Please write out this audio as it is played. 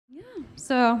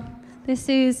So this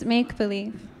is Make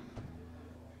Believe.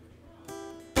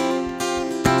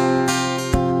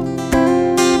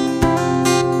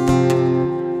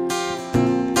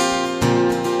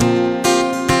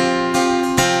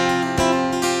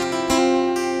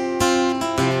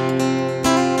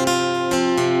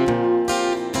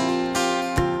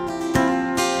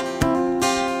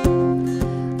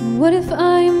 What if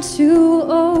I'm too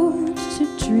old to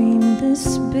dream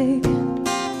this big?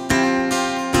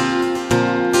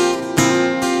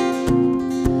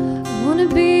 I wanna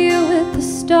be with the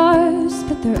stars,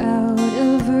 but they're out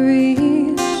of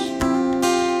reach.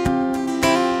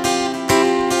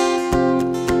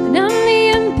 And I'm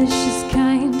the ambitious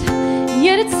kind, and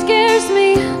yet it scares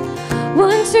me.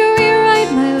 Want to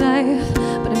rewrite my life,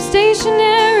 but I'm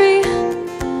stationary,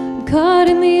 I'm caught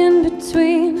in the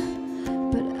in-between.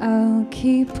 I'll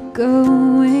keep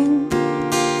going.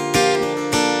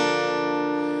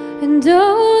 And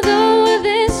although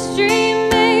this dream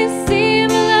may seem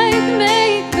like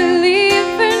make-believe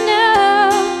for now,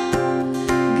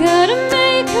 gotta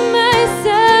make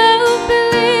myself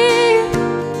believe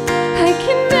I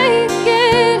can make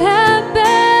it happen.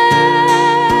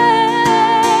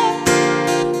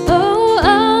 Oh,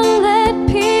 I'll let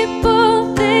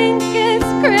people think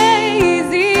it's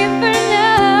crazy for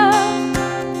now,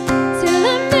 till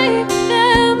I make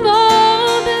them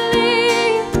all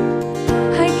believe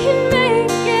I can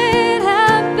make it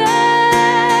happen.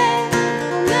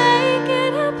 I'll make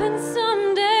it happen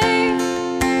someday.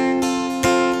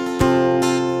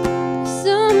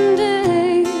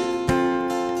 Someday.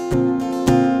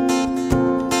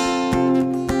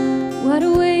 Wide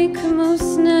awake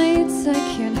most nights, I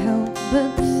can't help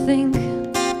but think,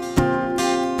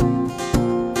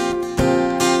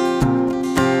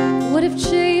 what if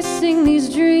chasing these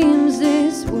dreams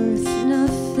is worth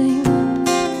nothing?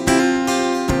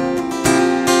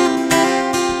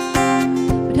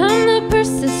 But I'm the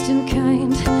persistent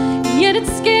kind, and yet it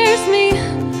scares me.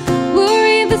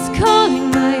 Worry this calling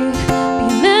might be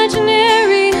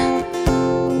imaginary.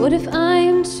 But what if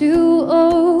I'm too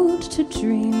old to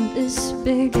dream this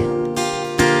big?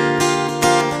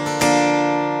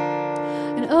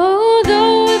 And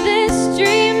although this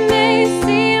dream may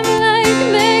seem like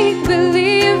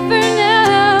make-believe for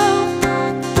now,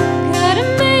 gotta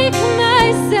make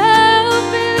myself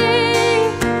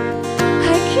believe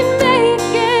I can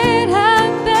make it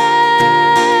happen.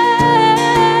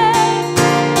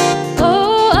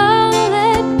 Oh, I'll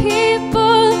let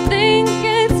people think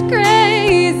it's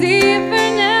crazy for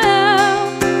now,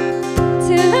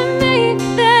 till I make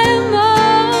them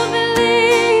all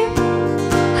believe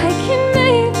I can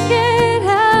make it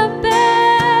happen.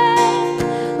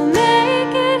 I'll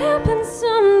make it happen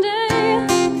someday.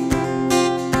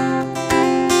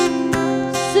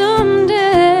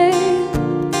 Someday.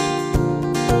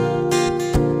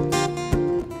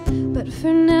 But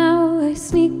for now I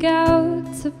sneak out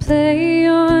to play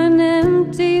on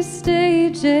empty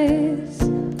stages.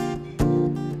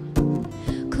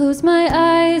 Close my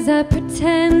eyes, I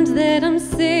pretend that I'm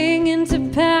singing to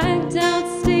packed out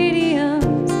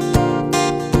stadiums.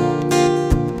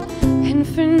 And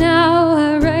for now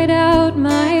I write out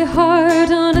my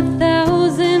heart on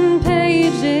 1,000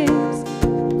 pages.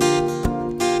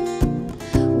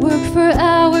 Work for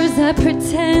hours, I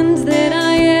pretend that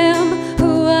I am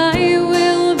who I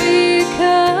will become.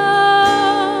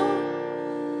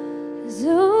 'Cause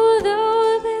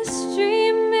although this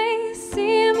dream may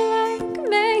seem like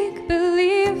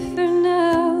make-believe for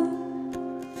now,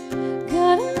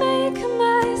 gotta make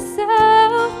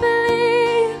myself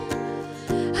believe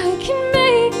I can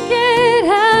make it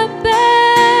happen.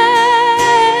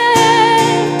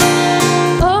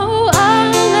 Oh,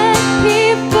 I'll let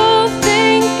people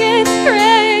think it's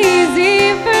crazy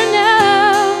for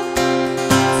now,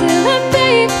 till I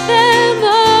make them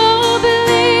all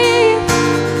believe,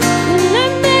 and I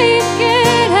make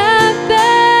it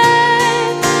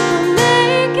happen. I'll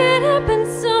make it happen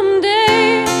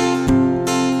someday.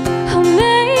 I'll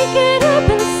make it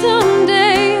happen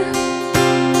someday.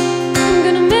 I'm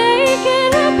gonna make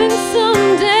it happen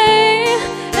someday.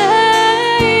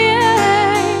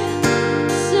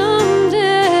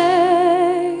 Someday.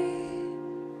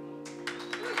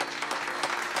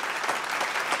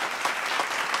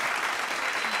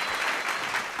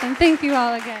 And thank you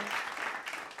all again.